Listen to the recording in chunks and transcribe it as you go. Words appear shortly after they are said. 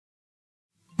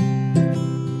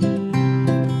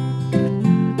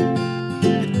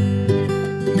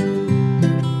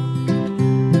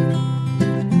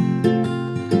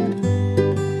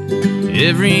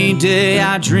Every day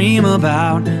I dream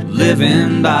about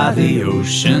living by the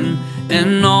ocean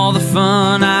and all the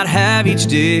fun I'd have each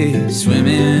day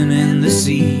swimming in the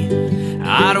sea.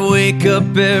 I'd wake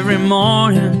up every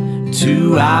morning,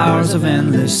 2 hours of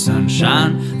endless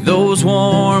sunshine, those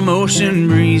warm ocean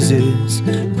breezes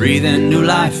breathing new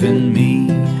life in me.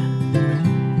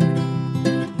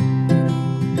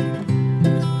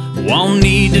 Won't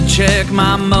need to check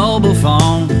my mobile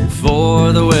phone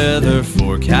for the weather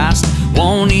forecast.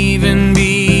 Won't even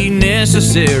be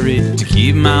necessary to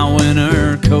keep my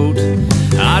winter coat.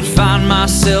 I'd find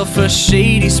myself a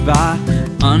shady spot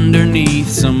underneath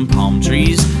some palm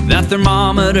trees. That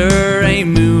thermometer ain't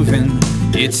moving,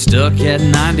 it's stuck at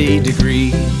 90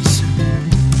 degrees.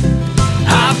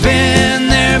 I've been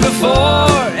there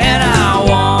before and I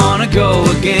wanna go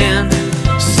again.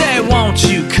 Say, won't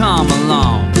you come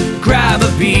along? Grab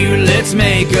a beer, let's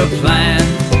make a plan.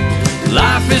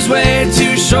 Life is way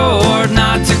too short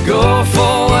not to go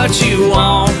for what you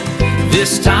want.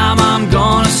 This time I'm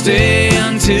gonna stay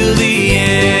until the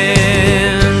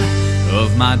end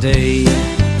of my day.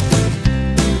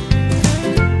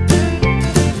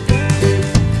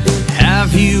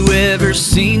 Have you ever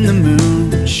seen the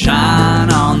moon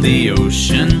shine on the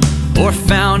ocean, or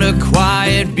found a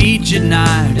quiet beach at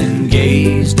night and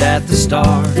gazed at the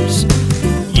stars?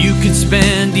 You could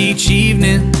spend each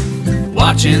evening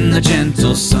watching the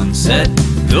gentle sunset,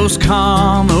 those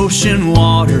calm ocean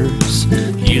waters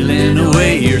healing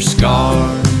away your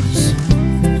scars.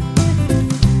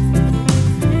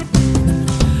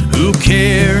 Who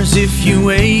cares if you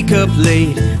wake up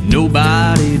late,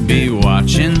 nobody'd be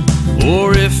watching,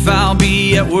 or if I'll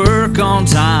be at work on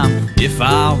time, if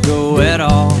I'll go at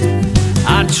all.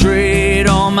 I'd trade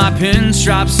all my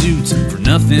pinstripe suits for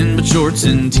nothing but shorts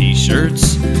and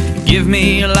t-shirts. Give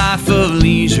me a life of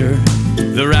leisure,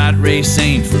 the rat race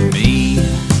ain't for me.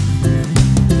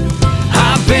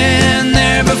 I've been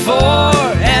there before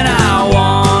and I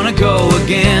wanna go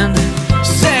again.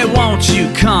 Say, won't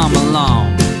you come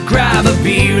along? Grab a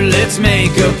beer, let's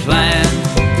make a plan.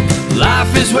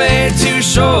 Life is way too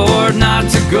short not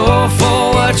to go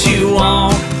for what you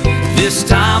want. This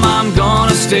time I'm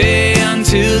gonna stay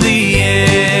until the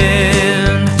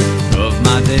end of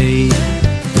my day.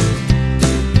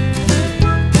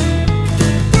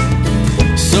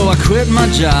 So I quit my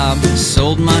job,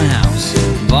 sold my house,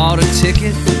 bought a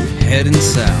ticket, heading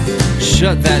south.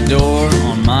 Shut that door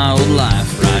on my old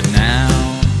life right now.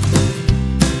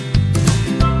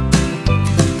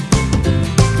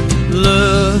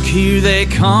 Look, here they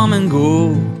come and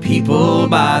go, people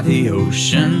by the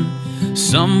ocean.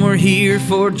 Some were here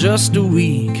for just a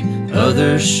week,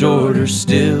 others shorter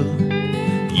still.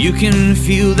 You can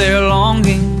feel their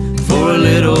longing for a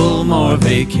little more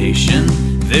vacation,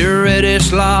 their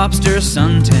reddish lobster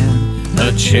suntan,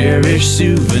 a cherished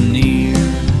souvenir.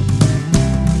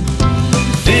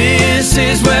 This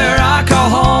is where I call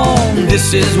home,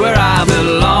 this is where I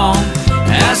belong.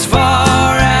 As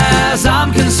far as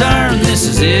I'm concerned, this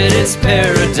is it, it's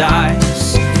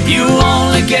paradise. You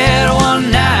only get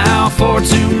one now, for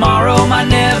tomorrow might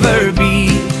never be.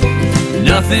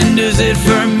 Nothing does it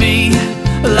for me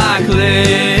like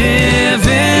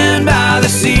living by the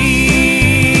sea.